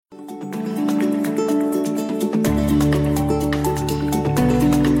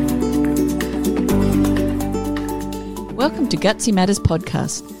Welcome to Gutsy Matters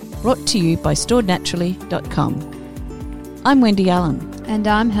podcast, brought to you by storednaturally.com. I'm Wendy Allen. And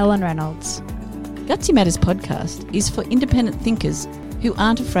I'm Helen Reynolds. Gutsy Matters podcast is for independent thinkers who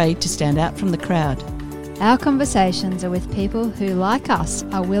aren't afraid to stand out from the crowd. Our conversations are with people who, like us,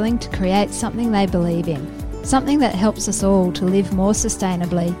 are willing to create something they believe in, something that helps us all to live more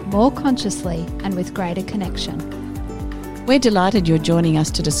sustainably, more consciously, and with greater connection. We're delighted you're joining us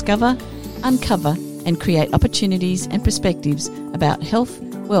to discover, uncover, and create opportunities and perspectives about health,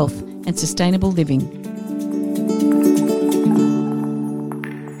 wealth, and sustainable living.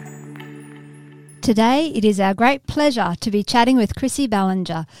 Today, it is our great pleasure to be chatting with Krissy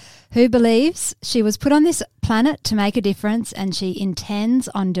Ballinger, who believes she was put on this planet to make a difference and she intends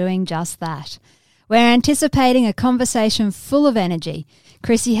on doing just that. We're anticipating a conversation full of energy.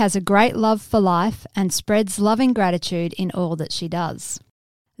 Krissy has a great love for life and spreads loving gratitude in all that she does.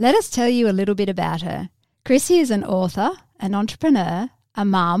 Let us tell you a little bit about her. Krissy is an author, an entrepreneur, a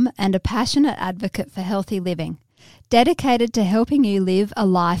mum, and a passionate advocate for healthy living, dedicated to helping you live a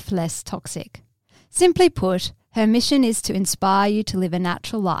life less toxic. Simply put, her mission is to inspire you to live a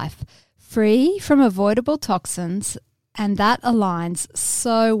natural life, free from avoidable toxins, and that aligns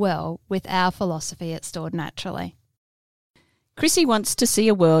so well with our philosophy at Stored Naturally. Krissy wants to see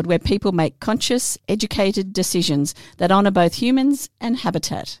a world where people make conscious, educated decisions that honour both humans and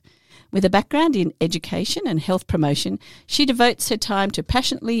habitat. With a background in education and health promotion, she devotes her time to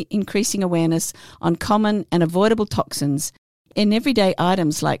passionately increasing awareness on common and avoidable toxins in everyday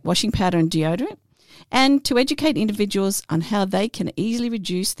items like washing powder and deodorant, and to educate individuals on how they can easily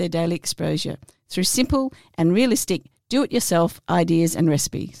reduce their daily exposure through simple and realistic do-it-yourself ideas and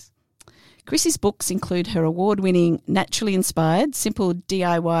recipes. Krissy's books include her award-winning Naturally Inspired Simple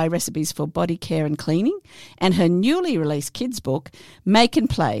DIY Recipes for Body Care and Cleaning and her newly released kids book, Make and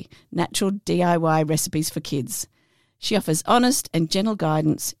Play Natural DIY Recipes for Kids. She offers honest and gentle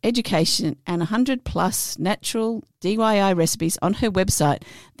guidance, education and 100 plus natural DIY recipes on her website,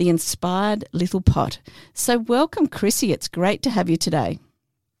 The Inspired Little Pot. So welcome, Krissy. It's great to have you today.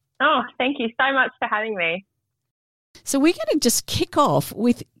 Oh, thank you so much for having me. So we're going to just kick off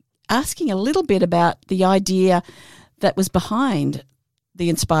with asking a little bit about the idea that was behind the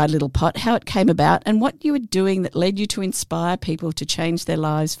Inspired Little Pot, how it came about and what you were doing that led you to inspire people to change their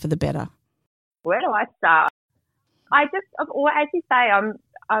lives for the better. Where do I start? As you say,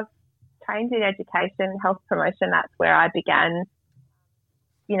 I've trained in education, health promotion. That's where I began.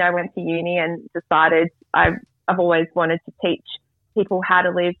 I went to uni and decided I've always wanted to teach people how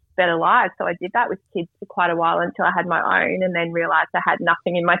to live better lives. So I did that with kids for quite a while until I had my own, and then realised I had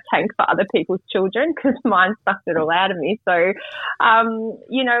nothing in my tank for other people's children because mine sucked it all out of me. So,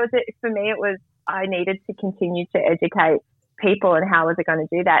 for me, it was I needed to continue to educate people, and how was I going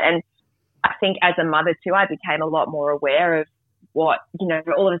to do that? And I think as a mother too, I became a lot more aware of what,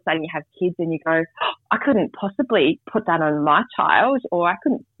 all of a sudden you have kids and you go, oh, I couldn't possibly put that on my child, or I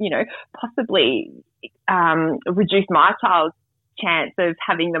couldn't, possibly reduce my child's chance of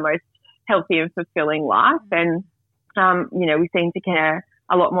having the most healthy and fulfilling life. And, we seem to care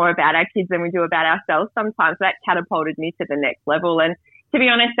a lot more about our kids than we do about ourselves sometimes. That catapulted me to the next level. And to be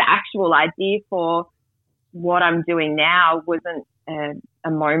honest, the actual idea for what I'm doing now wasn't a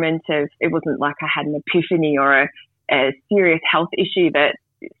moment of, it wasn't like I had an epiphany or a serious health issue that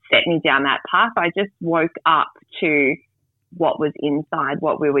set me down that path. I just woke up to what was inside,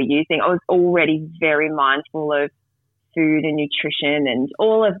 what we were using. I was already very mindful of food and nutrition and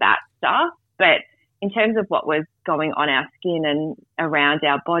all of that stuff. But in terms of what was going on our skin and around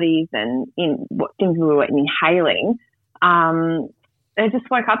our bodies and in what things we were inhaling, I just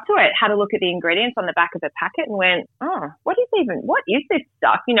woke up to it, had a look at the ingredients on the back of the packet and went, oh, what is this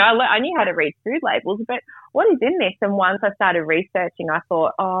stuff? I knew how to read food labels, but what is in this? And once I started researching, I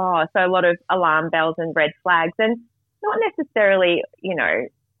thought, so a lot of alarm bells and red flags, and not necessarily,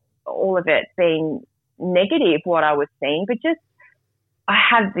 all of it being negative, what I was seeing, but just I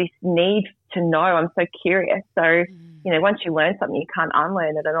have this need to know. I'm so curious. So, once you learn something, you can't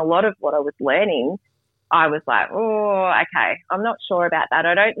unlearn it. And a lot of what I was learning, I was like, oh, okay, I'm not sure about that.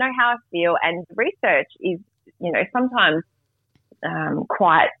 I don't know how I feel. And research is, sometimes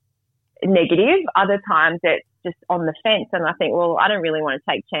quite negative. Other times it's just on the fence. And I think, well, I don't really want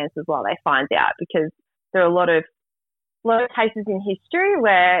to take chances while they find out, because there are a lot of cases in history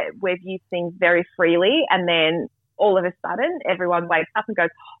where we've used things very freely, and then all of a sudden everyone wakes up and goes,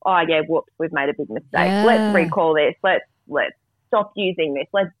 oh yeah, whoops, we've made a big mistake. Yeah. Let's recall this. Let's stop using this.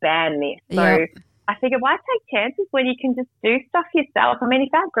 Let's ban this. So Yep. I figured, why take chances when you can just do stuff yourself? I mean,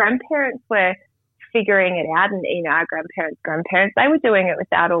 if our grandparents were figuring it out, and our grandparents, they were doing it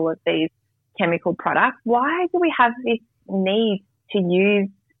without all of these chemical products, why do we have this need to use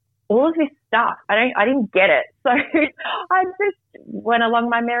all of this stuff. I didn't get it. So I just went along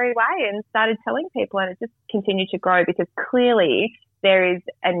my merry way and started telling people, and it just continued to grow because clearly there is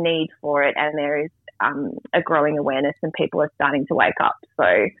a need for it and there is a growing awareness and people are starting to wake up.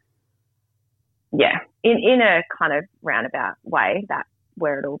 So yeah, in a kind of roundabout way, that's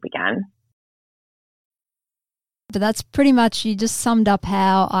where it all began. But that's pretty much, you just summed up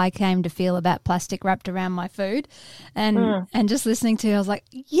how I came to feel about plastic wrapped around my food. And just listening to you, I was like,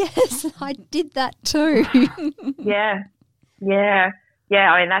 yes, I did that too. Yeah.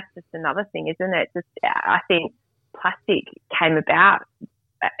 I mean, that's just another thing, isn't it? Just, I think plastic came about.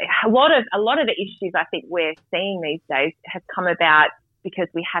 A lot of the issues I think we're seeing these days have come about because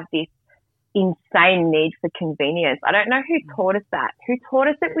we have this insane need for convenience. I don't know who taught us that. Who taught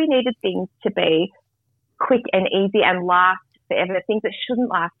us that we needed things to be quick and easy and last forever, things that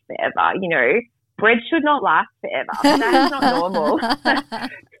shouldn't last forever. You know, bread should not last forever. That is not normal.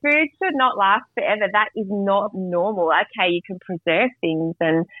 Food should not last forever. That is not normal. Okay, you can preserve things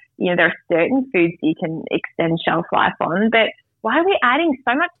and, you know, there are certain foods you can extend shelf life on, but why are we adding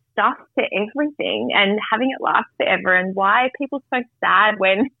so much stuff to everything and having it last forever? And why are people so sad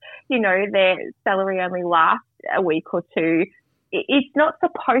when, you know, their celery only lasts a week or two? It's not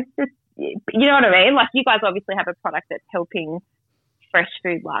supposed to. You know what I mean? Like, you guys obviously have a product that's helping fresh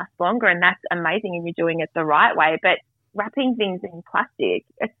food last longer, and that's amazing, and you're doing it the right way. But wrapping things in plastic,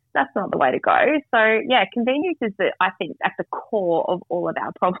 that's not the way to go. So, yeah, convenience is, I think, at the core of all of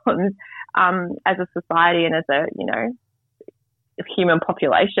our problems as a society and as a, you know, human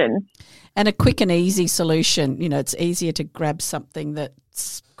population. And a quick and easy solution. You know, it's easier to grab something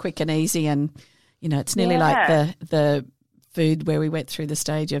that's quick and easy, and, you know, it's nearly like the food where we went through the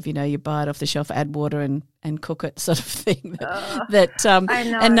stage of, you know, you buy it off the shelf, add water and cook it sort of thing.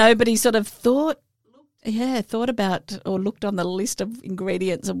 And nobody sort of thought about or looked on the list of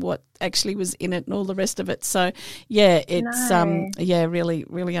ingredients of what actually was in it and all the rest of it. So, yeah, it's really,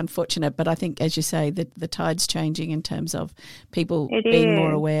 really unfortunate. But I think, as you say, the tide's changing in terms of people being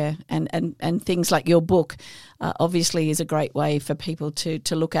more aware, and things like your book obviously is a great way for people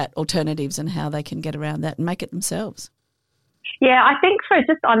to look at alternatives and how they can get around that and make it themselves. Yeah, I think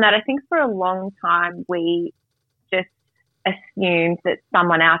for a long time we just assumed that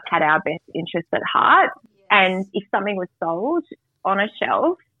someone else had our best interests at heart. Yes. And if something was sold on a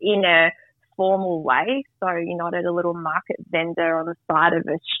shelf in a formal way, so you're not at a little market vendor on the side of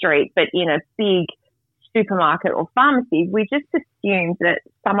a street, but in a big supermarket or pharmacy, we just assumed that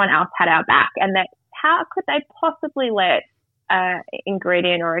someone else had our back, and that how could they possibly let an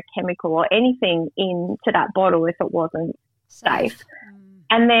ingredient or a chemical or anything into that bottle if it wasn't safe.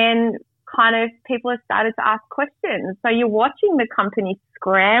 And then kind of people have started to ask questions. So you're watching the company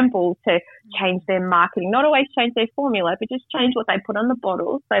scramble to change their marketing, not always change their formula, but just change what they put on the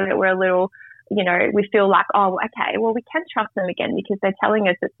bottle so that we're a little, you know, we feel like, oh, okay, well, we can trust them again because they're telling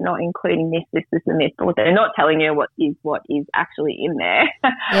us it's not including this, and this, but they're not telling you what is actually in there.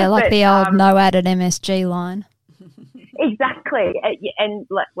 Yeah, like the old no added MSG line. Exactly. And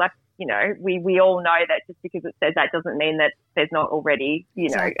like, you know, we all know that just because it says that doesn't mean that there's not already, you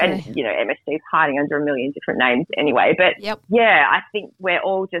know, exactly. And, you know, MSG is hiding under a million different names anyway. But, yeah, I think we're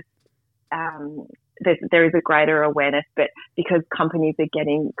all just there is a greater awareness, but because companies are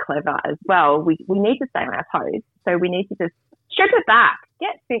getting clever as well, we need to stay on our toes. So we need to just strip it back,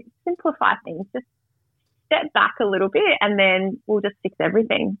 simplify things, just step back a little bit, and then we'll just fix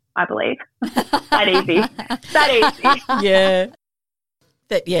everything, I believe. That easy. Yeah.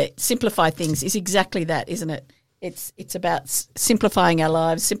 Simplify things is exactly that, isn't it? It's about simplifying our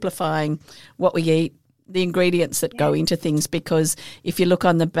lives, simplifying what we eat, the ingredients that go into things, because if you look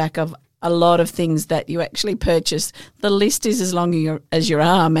on the back of a lot of things that you actually purchase, the list is as long as your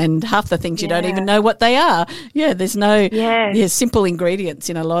arm, and half the things you don't even know what they are. Yeah, there's no simple ingredients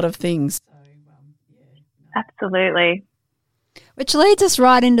in a lot of things. Absolutely. Which leads us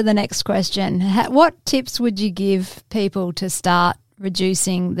right into the next question. What tips would you give people to start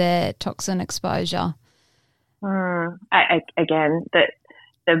reducing their toxin exposure? Again,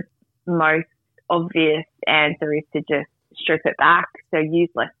 the most obvious answer is to just strip it back, so use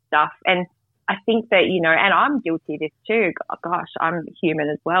less stuff. And I think that, you know, and I'm guilty of this too. Gosh, I'm human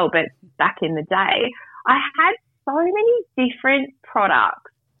as well. But back in the day, I had so many different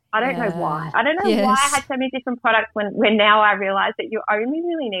products. I don't know why. I don't know why I had so many different products when now I realise that you only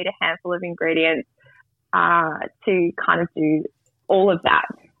really need a handful of ingredients to kind of do all of that.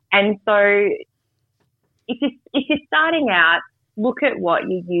 And so if you're starting out, look at what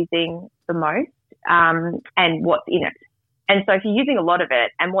you're using the most and what's in it. And so if you're using a lot of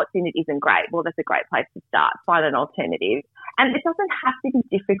it and what's in it isn't great, well, that's a great place to start. Find an alternative. And it doesn't have to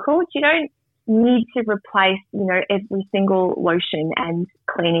be difficult. You don't need to replace, every single lotion and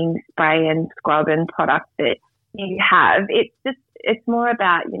cleaning spray and scrub and product that you have. It's more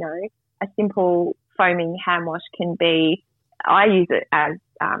about, a simple foaming hand wash can be, I use it as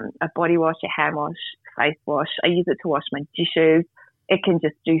a body wash, a hand wash, face wash. I use it to wash my dishes. It can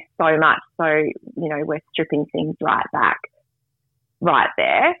just do so much. So, we're stripping things right back, right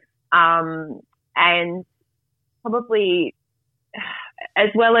there. And probably, as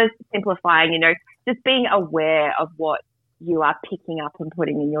well as simplifying, just being aware of what you are picking up and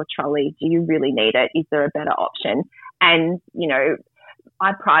putting in your trolley. Do you really need it? Is there a better option? And,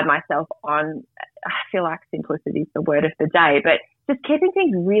 I pride myself on, I feel like simplicity is the word of the day, but just keeping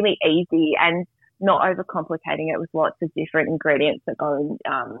things really easy and not overcomplicating it with lots of different ingredients that go in,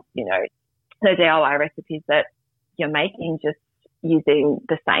 the DIY recipes that you're making, just using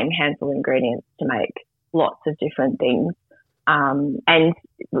the same handful of ingredients to make lots of different things. And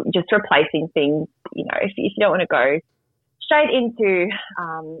just replacing things, if you don't want to go straight into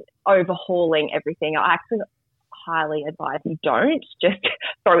overhauling everything, I actually highly advise you don't just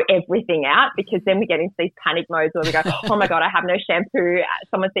throw everything out, because then we get into these panic modes where we go, oh my God, I have no shampoo.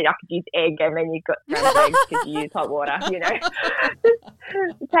 Someone said I could use egg, and then you've got scrambled eggs because you use hot water, Just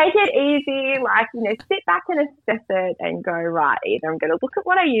take it easy, sit back and assess it and go, right, either I'm going to look at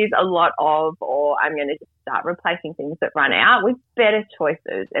what I use a lot of, or I'm going to just start replacing things that run out with better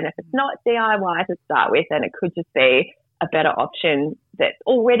choices. And if it's not DIY to start with, then it could just be a better option that's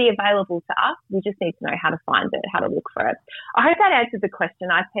already available to us. We just need to know how to find it, how to look for it. I hope that answered the question.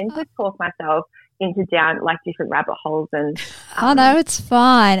 I tend to talk myself into down different rabbit holes and oh no, it's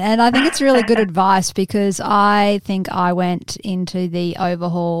fine. And I think it's really good advice, because I think I went into the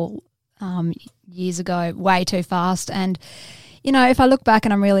overhaul years ago way too fast. And if I look back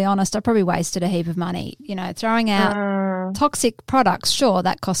and I'm really honest, I probably wasted a heap of money. Throwing out toxic products, sure,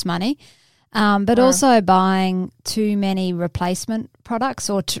 that costs money. But also buying too many replacement products,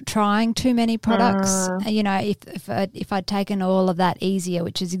 or trying too many products. If I'd taken all of that easier,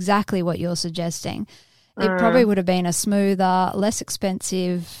 which is exactly what you're suggesting, it probably would have been a smoother, less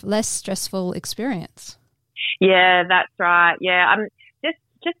expensive, less stressful experience. Yeah, that's right. Yeah,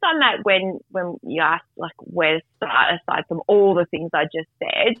 just on that, when you asked where to start, aside from all the things I just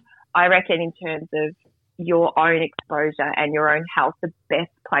said, I reckon in terms of your own exposure and your own health, the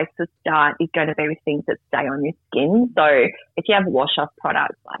best place to start is going to be with things that stay on your skin. So if you have wash-off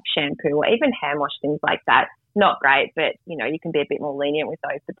products like shampoo or even hand wash, things like that, not great, but, you can be a bit more lenient with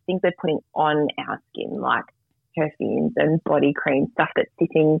those. But things they're putting on our skin, like perfumes and body cream, stuff that's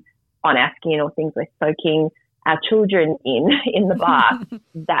sitting on our skin, or things we're soaking our children in the bath,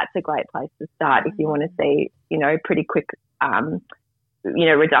 that's a great place to start if you want to see, pretty quick,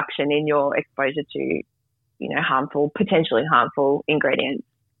 reduction in your exposure to potentially harmful ingredients.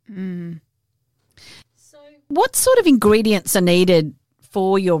 So what sort of ingredients are needed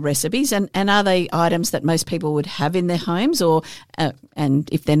for your recipes, and are they items that most people would have in their homes, or and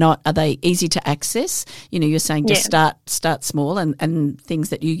if they're not, are they easy to access? You're saying just start small and things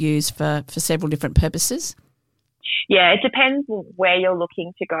that you use for several different purposes. Yeah, it depends where you're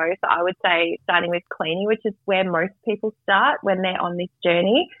looking to go. So I would say starting with cleaning, which is where most people start when they're on this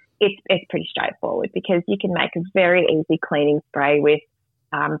journey. It's pretty straightforward, because you can make a very easy cleaning spray with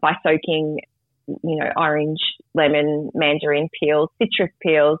by soaking, orange, lemon, mandarin peels, citrus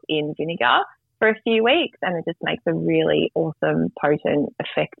peels in vinegar for a few weeks, and it just makes a really awesome, potent,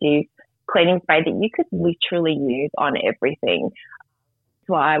 effective cleaning spray that you could literally use on everything.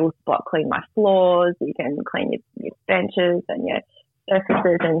 So I will spot clean my floors. You can clean your benches and your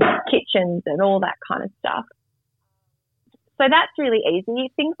surfaces and kitchens and all that kind of stuff. So that's really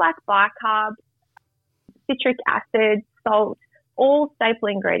easy. Things like bicarb, citric acid, salt, all staple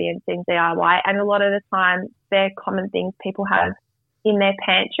ingredients in DIY, and a lot of the time they're common things people have in their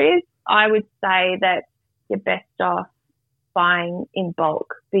pantries. I would say that you're best off buying in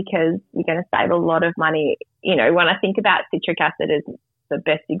bulk, because you're going to save a lot of money. When I think about citric acid as the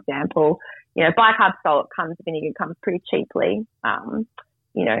best example, bicarb salt vinegar comes pretty cheaply,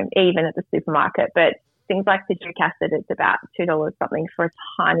 even at the supermarket, but things like citric acid, it's about $2 something for a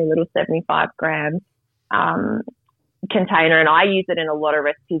tiny little 75 gram container, and I use it in a lot of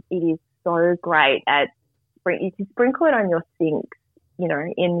recipes. It is so great at you can sprinkle it on your sinks,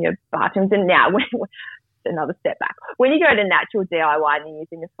 in your bathrooms. And now, another step back, when you go to natural DIY and you're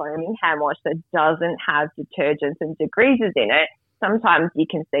using a foaming hand wash that doesn't have detergents and degreasers in it, sometimes you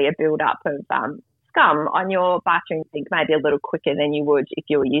can see a build up of scum on your bathroom sink, maybe a little quicker than you would if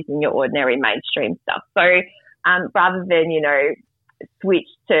you were using your ordinary mainstream stuff. So rather than, switch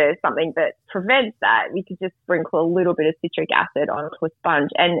to something that prevents that. We could just sprinkle a little bit of citric acid onto a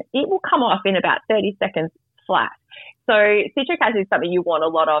sponge and it will come off in about 30 seconds flat. So citric acid is something you want a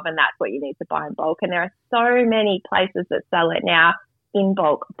lot of, and that's what you need to buy in bulk. And there are so many places that sell it now in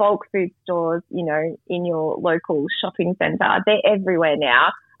bulk food stores, in your local shopping centre. They're everywhere now.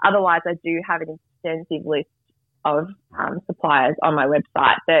 Otherwise, I do have an extensive list of suppliers on my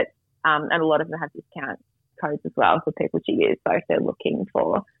website that, and a lot of them have discount codes as well for people to use. So if they're looking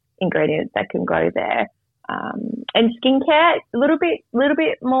for ingredients, they can go there. And skincare, a little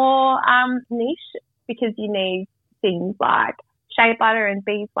bit more niche, because you need things like shea butter and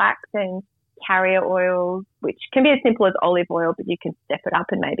beeswax and carrier oils, which can be as simple as olive oil, but you can step it up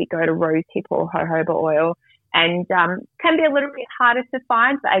and maybe go to rosehip or jojoba oil, and can be a little bit harder to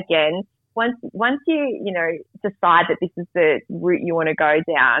find. But again, once you decide that this is the route you want to go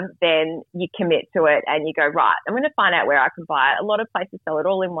down, then you commit to it and you go, right, I'm going to find out where I can buy it. A lot of places sell it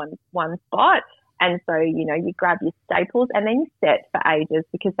all in one spot. And so, you grab your staples and then you set for ages,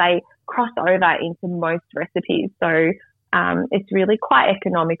 because they cross over into most recipes. So it's really quite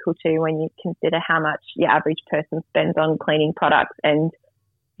economical too when you consider how much your average person spends on cleaning products and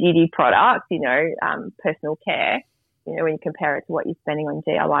beauty products, personal care. When you compare it to what you're spending on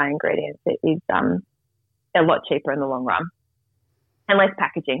DIY ingredients, it is a lot cheaper in the long run and less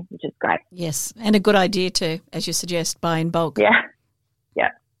packaging, which is great. Yes, and a good idea too, as you suggest, buy in bulk. Yeah.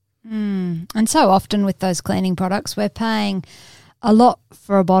 And so often with those cleaning products, we're paying a lot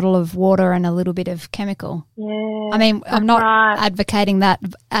for a bottle of water and a little bit of chemical. Yeah. I mean, I'm not advocating that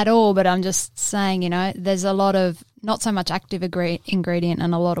at all, but I'm just saying, there's a lot of not so much active ingredient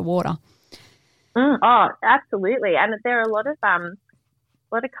and a lot of water. Oh, absolutely. And there are a lot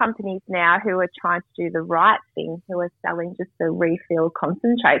of companies now who are trying to do the right thing, who are selling just the refill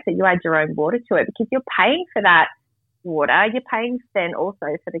concentrates that you add your own water to it, because you're paying for that water. You're paying then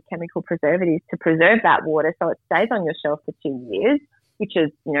also for the chemical preservatives to preserve that water so it stays on your shelf for 2 years, which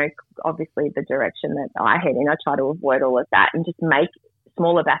is, obviously the direction that I head in. I try to avoid all of that and just make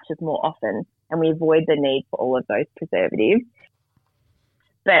smaller batches more often, and we avoid the need for all of those preservatives.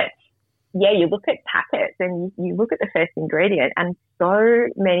 But yeah, you look at packets and you look at the first ingredient, and so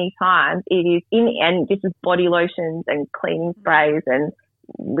many times it is and this is body lotions and cleaning sprays and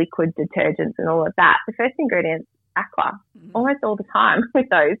liquid detergents and all of that. The first ingredient, aqua, almost all the time with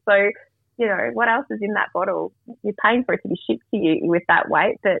those. So, what else is in that bottle? You're paying for it to be shipped to you with that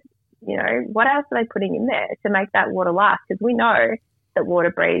weight, but, what else are they putting in there to make that water last? Because we know that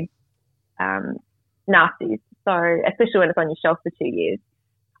water breeds nasties. So, especially when it's on your shelf for 2 years.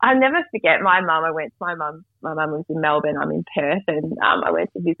 I'll never forget my mum. My mum was in Melbourne. I'm in Perth, and I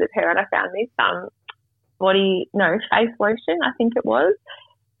went to visit her, and I found this face lotion, I think it was,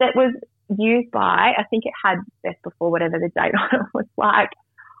 that was used by, I think it had best before, whatever the date on it was like.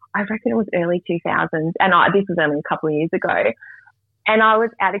 I reckon it was early 2000s, and this was only a couple of years ago. And I was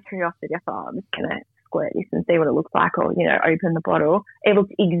out of curiosity. I thought, I'm just going to squirt this and see what it looks like, or, open the bottle. It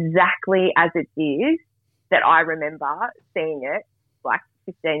looked exactly as it is that I remember seeing it, like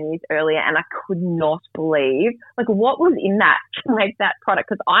 15 years earlier, and I could not believe what was in that to make that product.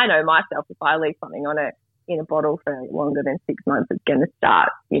 Because I know myself, if I leave something on it in a bottle for longer than 6 months, it's going to start,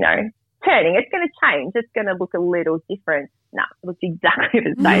 turning. It's going to change. It's going to look a little different. No, it looks exactly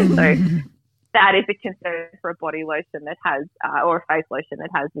the same. So that is a concern for a body lotion that has, or a face lotion that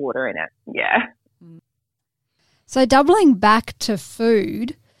has water in it. Yeah. So doubling back to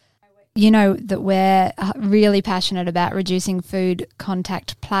food, that we're really passionate about reducing food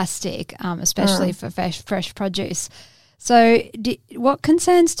contact plastic, especially for fresh produce. So what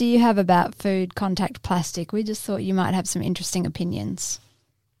concerns do you have about food contact plastic? We just thought you might have some interesting opinions.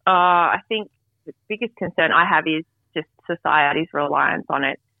 I think the biggest concern I have is just society's reliance on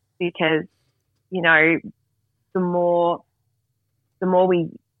it, because, the more we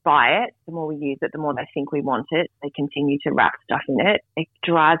buy it, the more we use it, the more they think we want it. They continue to wrap stuff in it. It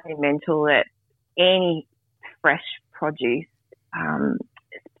drives me mental that any fresh produce,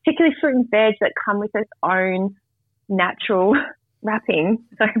 particularly fruit and veg, that come with its own natural wrapping.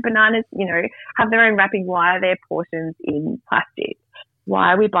 So bananas, have their own wrapping. Why are their portions in plastic?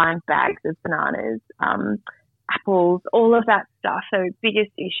 Why are we buying bags of bananas, apples, all of that stuff? So the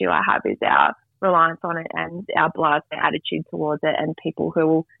biggest issue I have is our reliance on it and our blasé attitude towards it, and people who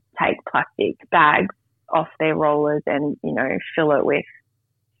will take plastic bags off their rollers and, fill it with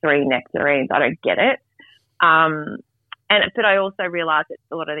 3 nectarines. I don't get it. But I also realise that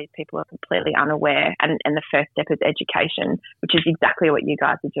a lot of these people are completely unaware, and the first step is education, which is exactly what you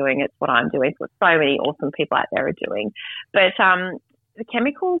guys are doing. It's what I'm doing. It's what so many awesome people out there are doing. But the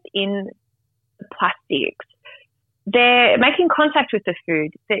chemicals in the plastics, they're making contact with the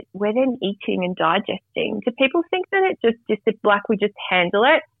food that we're then eating and digesting. Do people think that it just like we just handle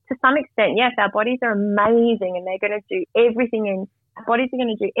it? To some extent, yes, our bodies are amazing and they're going to do everything, our bodies are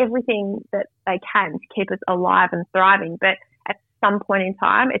going to do everything that they can to keep us alive and thriving. But at some point in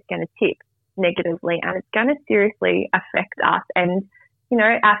time, it's going to tip negatively and it's going to seriously affect us and,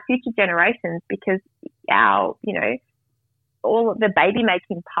 our future generations, because our, all of the baby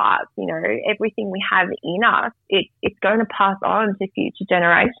making parts, everything we have in us, it's going to pass on to future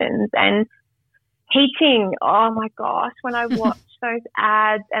generations. And heating, oh my gosh, when I watch those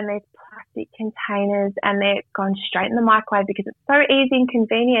ads and there's plastic containers and they're gone straight in the microwave because it's so easy and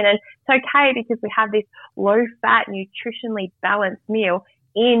convenient, and it's okay because we have this low fat, nutritionally balanced meal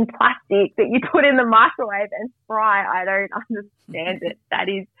in plastic that you put in the microwave and fry. I don't understand it. That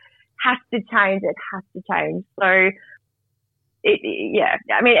has to change. It has to change. So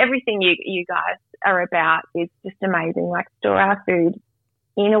everything you guys are about is just amazing. Like, store our food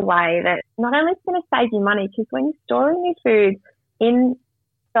in a way that not only is going to save you money, because when you're storing your food in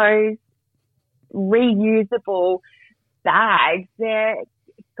those reusable bags, they're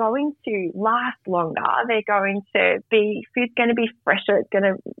going to last longer. They're going to be, food's going to be fresher. It's going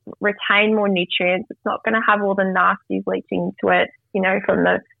to retain more nutrients. It's not going to have all the nasties leaching into it, from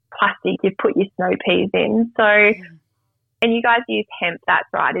the plastic you put your snow peas in. So, and you guys use hemp, that's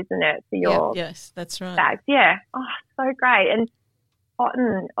right, isn't it? For your yes, that's right. bags. Yeah. Oh, so great. And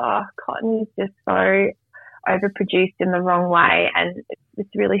cotton is just so overproduced in the wrong way, and it's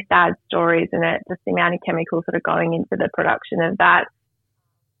really sad story, isn't it? Just the amount of chemicals that are going into the production of that.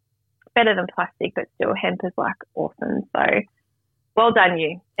 Better than plastic, but still hemp is like awesome. So well done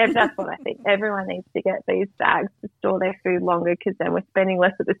you. That's what I think. Everyone needs to get these bags to store their food longer, because then we're spending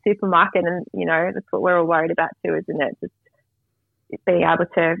less at the supermarket, and that's what we're all worried about too, isn't it? Just being able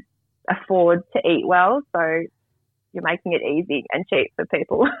to afford to eat well. So you're making it easy and cheap for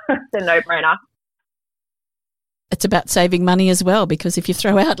people. It's a no-brainer. It's about saving money as well, because if you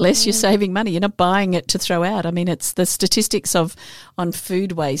throw out less, you're saving money. You're not buying it to throw out. I mean, it's the statistics on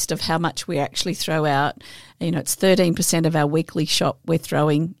food waste of how much we actually throw out. It's 13% of our weekly shop we're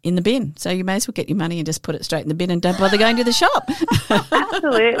throwing in the bin. So you may as well get your money and just put it straight in the bin and don't bother going to the shop.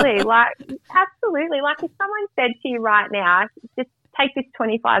 Absolutely. Like if someone said to you right now, just take this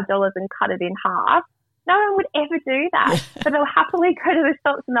 $25 and cut it in half, no one would ever do that. So they'll happily go to the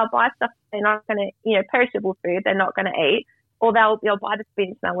shops and they'll buy stuff they're not going to, perishable food they're not going to eat, or they'll buy the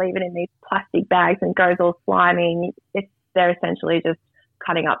spinach and they'll leave it in these plastic bags and it goes all slimy. They're essentially just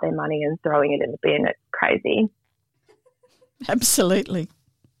cutting up their money and throwing it in the bin. It's crazy. Absolutely.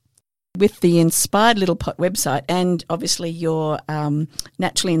 With the Inspired Little Pot website and obviously your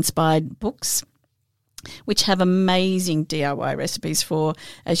naturally inspired books, which have amazing DIY recipes for,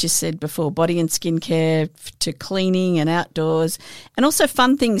 as you said before, body and skincare to cleaning and outdoors, and also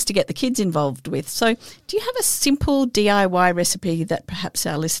fun things to get the kids involved with. So do you have a simple DIY recipe that perhaps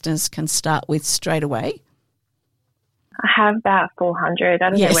our listeners can start with straight away? I have about 400. I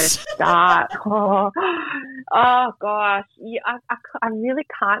don't know where to start. Oh gosh. I really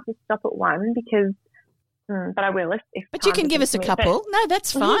can't just stop at one, because but I will if but you can give us a couple. No,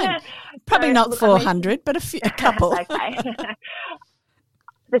 that's fine. Yeah. Probably not 400, but a couple. Okay.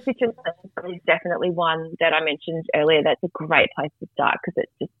 The citrus is definitely one that I mentioned earlier. That's a great place to start because it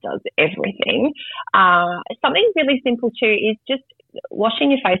just does everything. Something really simple too is just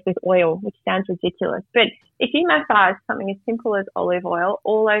washing your face with oil, which sounds ridiculous. But if you massage something as simple as olive oil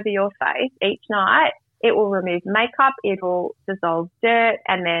all over your face each night, it will remove makeup, it will dissolve dirt,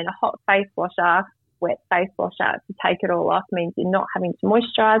 and then a hot face washer, wet face washer to take it all off means you're not having to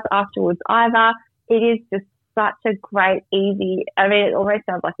moisturise afterwards either. It is just such a great, easy, it almost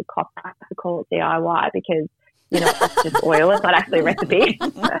sounds like a cop-out to call it DIY because, it's just oil. It's not actually a recipe.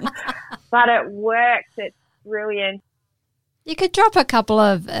 But it works. It's brilliant. You could drop a couple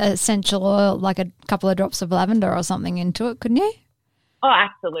of essential oil, like a couple of drops of lavender or something into it, couldn't you? Oh,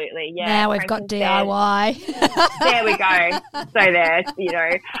 absolutely, yeah. Now we've got DIY. There we go. So there's,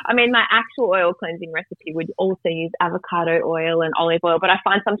 my actual oil cleansing recipe would also use avocado oil and olive oil, but I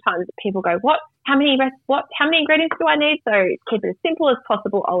find sometimes people go, how many ingredients do I need? So keep it as simple as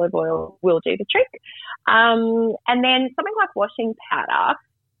possible. Olive oil will do the trick. And then something like washing powder,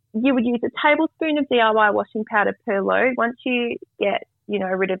 you would use a tablespoon of DIY washing powder per load. Once you get,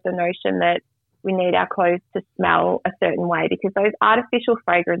 rid of the notion that we need our clothes to smell a certain way, because those artificial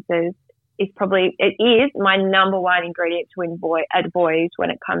fragrances is my number one ingredient to avoid when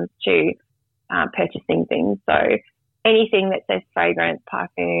it comes to purchasing things. So anything that says fragrance,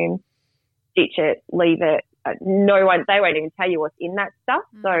 perfume, ditch it, leave it. They won't even tell you what's in that stuff.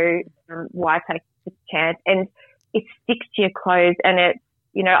 So why take the chance? And it sticks to your clothes. And it,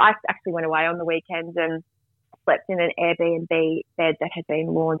 you know, I actually went away on the weekend and slept in an Airbnb bed that had been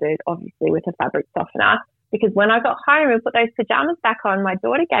laundered, obviously with a fabric softener, because when I got home and put those pajamas back on, my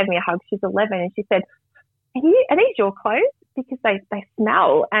daughter gave me a hug. She's 11, and she said, are these your clothes? Because they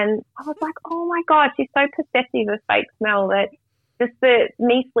smell. And I was like, oh my God, she's so perceptive of fake smell that just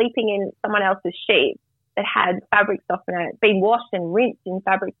me sleeping in someone else's sheet that had fabric softener, been washed and rinsed in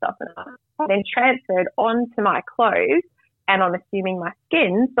fabric softener, then transferred onto my clothes and I'm assuming my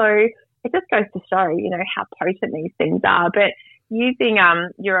skin. So it just goes to show, you know, how potent these things are. But using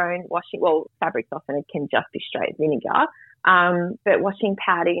your own fabric softener can just be straight vinegar. But washing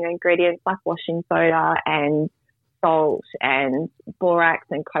powder, you know, ingredients like washing soda and salt and borax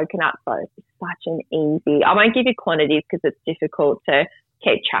and coconut soap is such an easy. I won't give you quantities because it's difficult to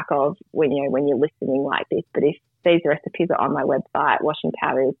keep track of when you're listening like this. But if these recipes are on my website, washing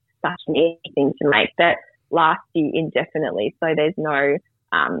powder is such an easy thing to make that lasts you indefinitely. So there's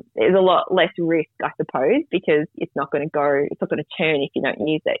a lot less risk, I suppose, because it's not going to turn if you don't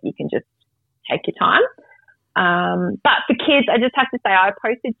use it. You can just take your time. But for kids, I just have to say I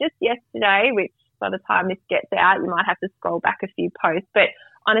posted just yesterday, which by the time this gets out, you might have to scroll back a few posts, but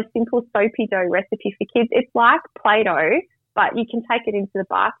on a simple soapy dough recipe for kids. It's like Play-Doh, but you can take it into the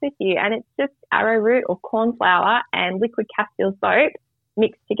bath with you, and it's just arrowroot or corn flour and liquid castile soap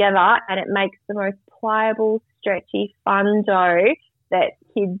mixed together, and it makes the most pliable, stretchy, fun dough that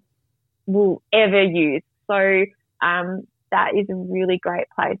kids will ever use. So that is a really great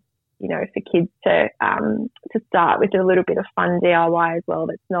place, you know, for kids to start with a little bit of fun DIY as well.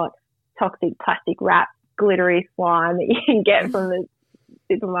 That's not toxic plastic wrap, glittery slime that you can get from the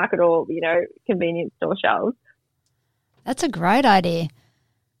supermarket or, you know, convenience store shelves. That's a great idea.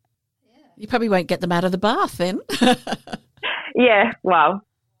 You probably won't get them out of the bath then. Yeah, well,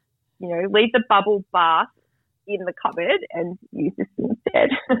 you know, leave the bubble bath in the cupboard and use this instead.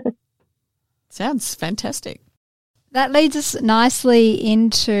 Sounds fantastic. That leads us nicely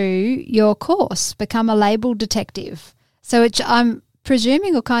into your course, Become a Label Detective. So I'm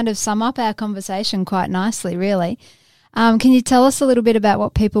presuming will kind of sum up our conversation quite nicely, really. Can you tell us a little bit about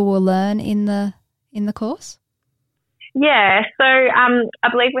what people will learn in the course? Yeah, so I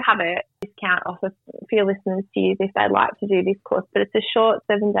believe we have a discount offer for your listeners to use if they'd like to do this course, but it's a short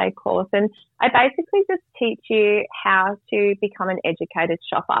 7-day course, and I basically just teach you how to become an educated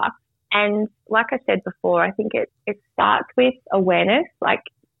shopper. And like I said before, I think it starts with awareness, like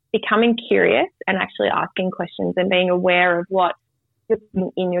becoming curious and actually asking questions and being aware of what you're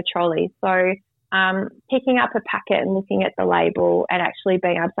putting in your trolley. So picking up a packet and looking at the label and actually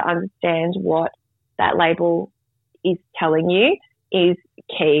being able to understand what that label is telling you is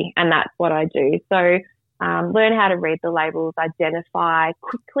key, and that's what I do. So learn how to read the labels,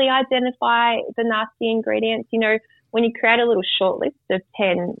 quickly identify the nasty ingredients. You know, when you create a little short list of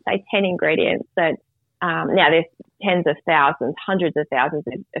 10 ingredients that now there's tens of thousands, hundreds of thousands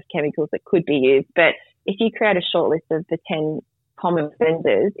of chemicals that could be used, but if you create a short list of the 10 common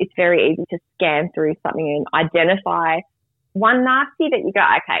offenders, it's very easy to scan through something and identify one nasty that you go,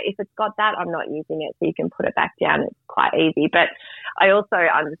 okay, if it's got that, I'm not using it, so you can put it back down. It's quite easy. But I also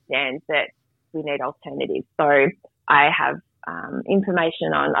understand that we need alternatives. So I have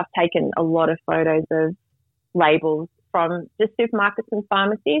information I've taken a lot of photos of labels from just supermarkets and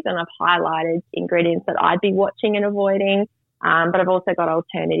pharmacies, and I've highlighted ingredients that I'd be watching and avoiding. But I've also got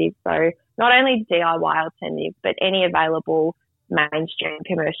alternatives. So not only DIY alternatives, but any available mainstream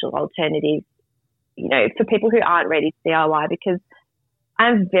commercial alternatives, you know, for people who aren't ready to DIY, because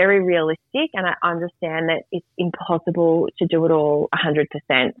I'm very realistic and I understand that it's impossible to do it all 100%.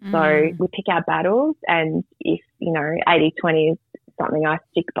 So we pick our battles, and if, you know, 80-20 is something I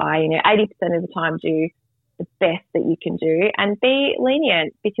stick by, you know, 80% of the time do the best that you can do and be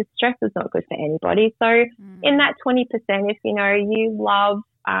lenient, because stress is not good for anybody. So in that 20%, if, you know, you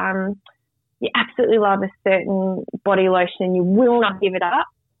absolutely love a certain body lotion and you will not give it up,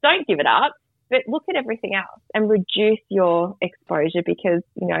 don't give it up. But look at everything else and reduce your exposure, because,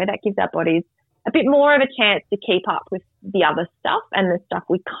 you know, that gives our bodies a bit more of a chance to keep up with the other stuff and the stuff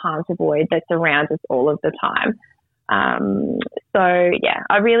we can't avoid that surrounds us all of the time. So, yeah,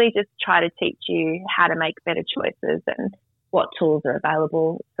 I really just try to teach you how to make better choices and what tools are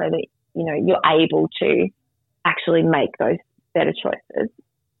available so that, you know, you're able to actually make those better choices.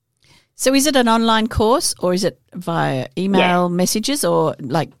 So is it an online course or is it via email messages or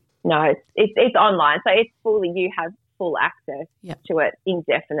like? No, it's online. So it's you have full access to it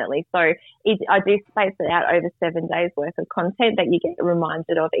indefinitely. So I do space it out over 7 days worth of content that you get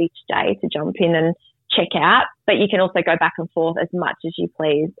reminded of each day to jump in and checkout, but you can also go back and forth as much as you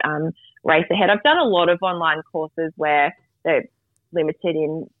please, race ahead. I've done a lot of online courses where they're limited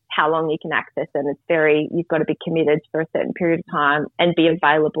in how long you can access it. You've got to be committed for a certain period of time and be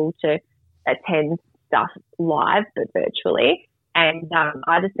available to attend stuff live but virtually. And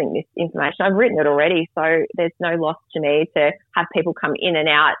I just think this information, I've written it already, so there's no loss to me to have people come in and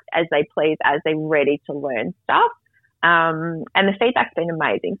out as they please, as they're ready to learn stuff. And the feedback's been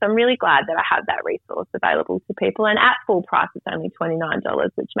amazing. So I'm really glad that I have that resource available to people. And at full price, it's only $29,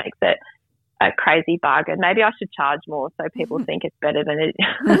 which makes it a crazy bargain. Maybe I should charge more so people think it's better than it.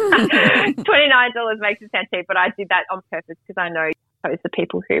 $29 makes it sound cheap, but I did that on purpose because I know those are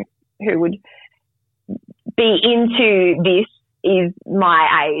people who would be into this is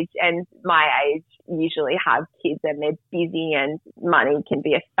my age, and my age usually have kids and they're busy and money can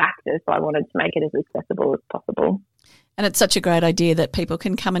be a factor. So I wanted to make it as accessible as possible. And it's such a great idea that people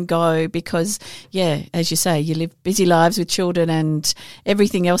can come and go because, yeah, as you say, you live busy lives with children and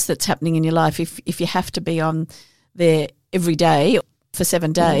everything else that's happening in your life. If you have to be on there every day for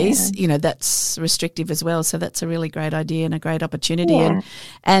 7 days, you know, that's restrictive as well. So that's a really great idea and a great opportunity. Yeah.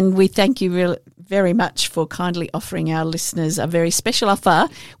 And we thank you very much for kindly offering our listeners a very special offer,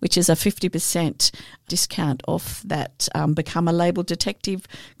 which is a 50% discount off that Become a Label Detective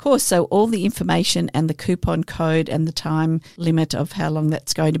course. So all the information and the coupon code and the time limit of how long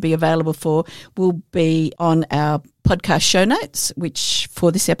that's going to be available for will be on our podcast show notes, which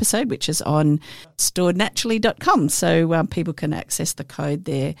for this episode, which is on storednaturally.com. So people can access the code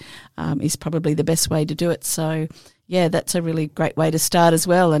there, is probably the best way to do it. So, yeah, that's a really great way to start as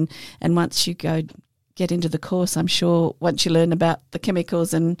well. And once you get into the course, I'm sure once you learn about the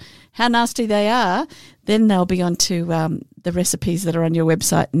chemicals and how nasty they are, then they'll be on to the recipes that are on your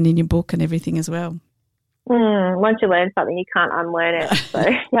website and in your book and everything as well. Once you learn something, you can't unlearn it. So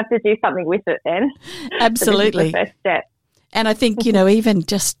you have to do something with it then. Absolutely. So this is the first step. And I think, you know, even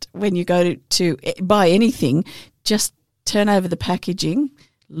just when you go to buy anything, just turn over the packaging,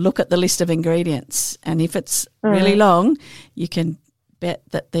 look at the list of ingredients. And if it's really long, you can bet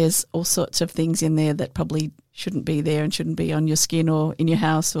that there's all sorts of things in there that probably shouldn't be there and shouldn't be on your skin or in your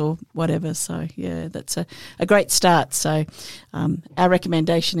house or whatever. So, yeah, that's a great start. So our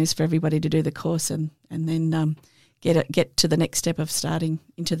recommendation is for everybody to do the course and then get to the next step of starting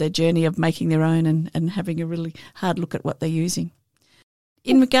into their journey of making their own and having a really hard look at what they're using.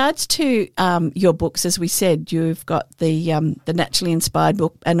 In regards to your books, as we said, you've got the Naturally Inspired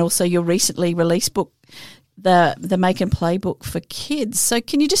book and also your recently released book, the Make and Play book for kids. So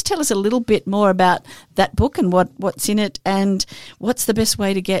can you just tell us a little bit more about that book and what's in it and what's the best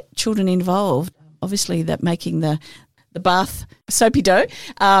way to get children involved? Obviously that making the bath soapy dough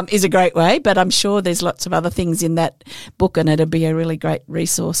is a great way, but I'm sure there's lots of other things in that book and it'll be a really great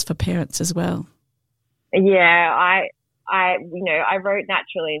resource for parents as well. Yeah, I wrote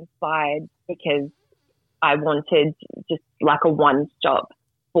Naturally Inspired because I wanted just like a one-stop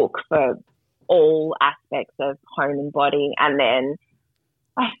book for all aspects of home and body. And then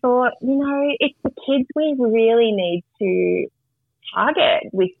I thought, it's the kids we really need to target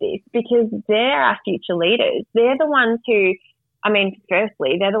with this because they're our future leaders. They're the ones who,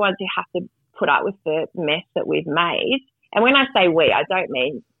 firstly, they're the ones who have to put up with the mess that we've made. And when I say we, I don't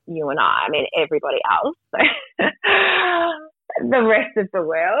mean you and I mean everybody else, so the rest of the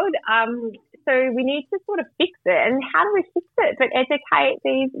world. So we need to sort of fix it. And how do we fix it? But educate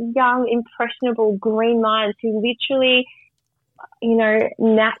these young, impressionable green minds who literally,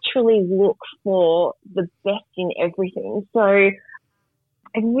 naturally look for the best in everything. So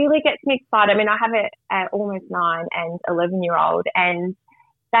it really gets me excited. I have an almost 9 and 11-year-old, and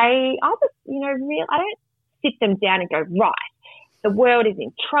I don't sit them down and go, right, the world is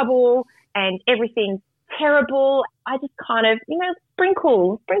in trouble and everything's terrible. I just kind of,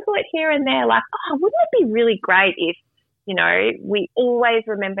 sprinkle it here and there, like, wouldn't it be really great if, we always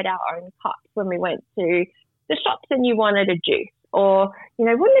remembered our own cups when we went to the shops and you wanted a juice? Or,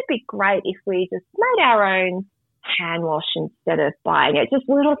 wouldn't it be great if we just made our own hand wash instead of buying it? Just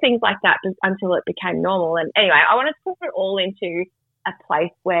little things like that until it became normal. And anyway, I wanted to put it all into a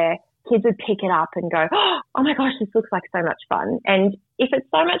place where kids would pick it up and go, oh my gosh, this looks like so much fun. And if it's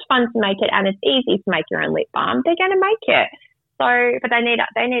so much fun to make it and it's easy to make your own lip balm, they're going to make it. So, but they need us.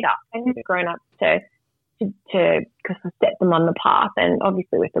 They need the grown-ups to set them on the path. And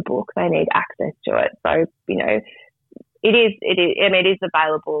obviously with the book, they need access to it. So, it is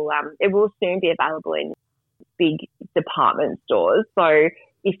available. It will soon be available in big department stores. So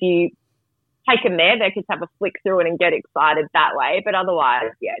if you take them there, they could have a flick through it and get excited that way. But otherwise,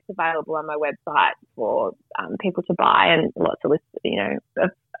 yeah, it's available on my website for people to buy, and lots of lists,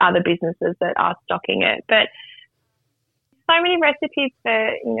 other businesses that are stocking it. But so many recipes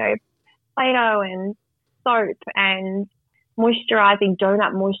for, Play-Doh and soap and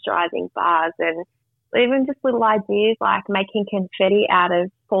donut moisturizing bars, and even just little ideas like making confetti out of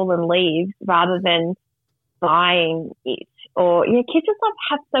fallen leaves rather than buying it. Or, kids just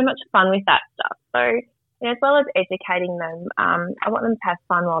have so much fun with that stuff. So, as well as educating them, I want them to have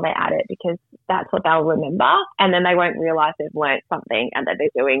fun while they're at it, because that's what they'll remember, and then they won't realise they've learnt something and that they're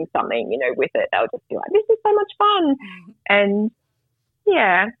doing something, with it. They'll just be like, this is so much fun. And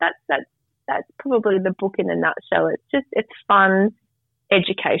yeah, that's probably the book in a nutshell. It's fun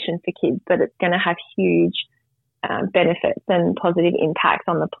education for kids, but it's going to have huge benefits and positive impacts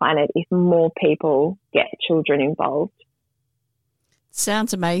on the planet if more people get children involved.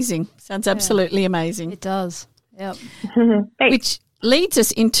 Sounds amazing. Sounds absolutely amazing. It does. Yep. Which leads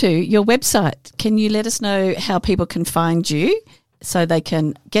us into your website. Can you let us know how people can find you so they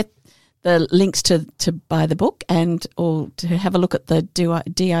can get the links to buy the book or to have a look at the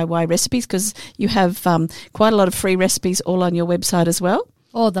DIY recipes, because you have quite a lot of free recipes all on your website as well?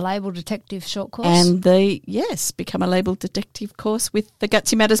 Or the Label Detective short course. And become a Label Detective course with the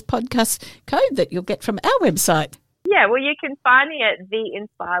Gutsy Matters podcast code that you'll get from our website. Yeah, well, you can find me at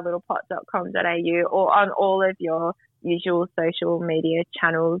theinspirelittlepot.com.au or on all of your usual social media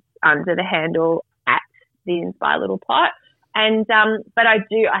channels under the handle at theinspirelittlepot. And but I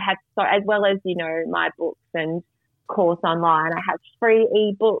have, so as well as my books and course online, I have free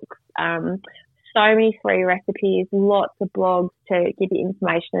ebooks, so many free recipes, lots of blogs to give you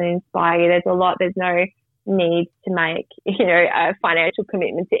information and inspire you. There's no need to make a financial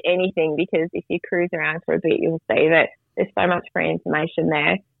commitment to anything, because if you cruise around for a bit, you'll see that there's so much free information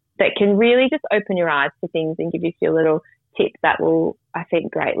there that can really just open your eyes to things and give you a few little tips that will, I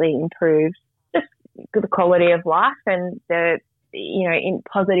think, greatly improve just the quality of life and the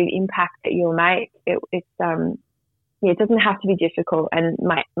positive impact that you'll make. It doesn't have to be difficult, and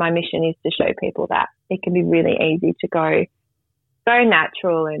my mission is to show people that it can be really easy to go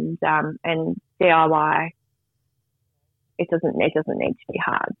natural and DIY. It doesn't need to be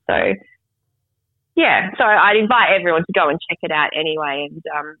hard. So so I'd invite everyone to go and check it out anyway,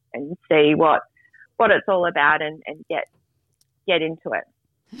 and see what it's all about and get into it.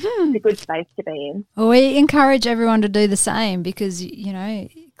 It's a good space to be in. Well, we encourage everyone to do the same, because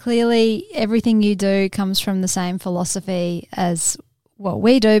clearly everything you do comes from the same philosophy as what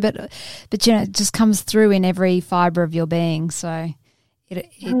we do, but it just comes through in every fibre of your being. So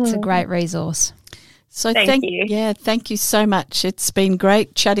it's a great resource. So thank you. Yeah, thank you so much. It's been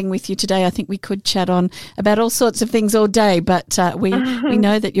great chatting with you today. I think we could chat on about all sorts of things all day, but we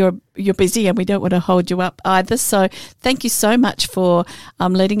know that you're busy and we don't want to hold you up either. So thank you so much for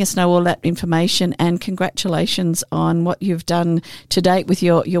letting us know all that information, and congratulations on what you've done to date with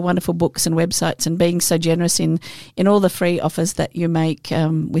your wonderful books and websites, and being so generous in all the free offers that you make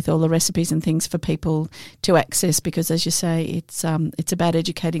with all the recipes and things for people to access, because as you say, it's about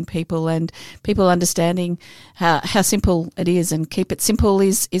educating people and people understanding how simple it is, and keep it simple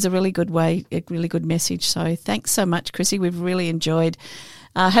is a really good way, a really good message. So thanks so much, Krissy. We've really enjoyed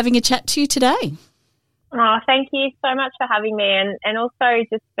having a chat to you today. Oh, thank you so much for having me, and also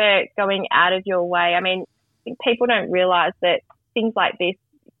just for going out of your way. I mean, I think people don't realise that things like this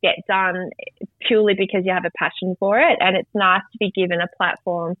get done purely because you have a passion for it, and it's nice to be given a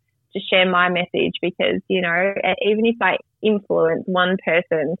platform to share my message, because, even if I influence one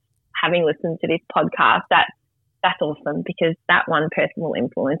person having listened to this podcast, that's awesome, because that one person will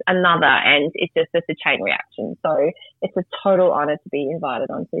influence another, and it's a chain reaction. So it's a total honour to be invited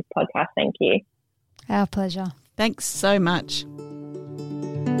onto this podcast. Thank you. Our pleasure. Thanks so much.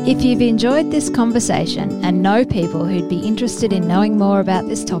 If you've enjoyed this conversation and know people who'd be interested in knowing more about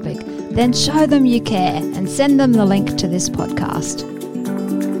this topic, then show them you care and send them the link to this podcast.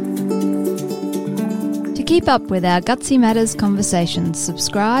 To keep up with our Gutsy Matters conversations,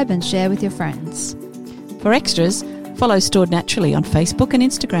 subscribe and share with your friends. For extras, follow Stored Naturally on Facebook and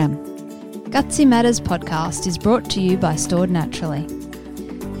Instagram. Gutsy Matters podcast is brought to you by Stored Naturally.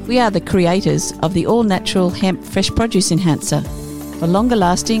 We are the creators of the all-natural hemp fresh produce enhancer for longer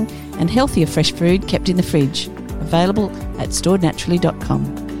lasting and healthier fresh food kept in the fridge. Available at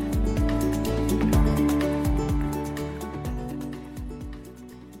storednaturally.com.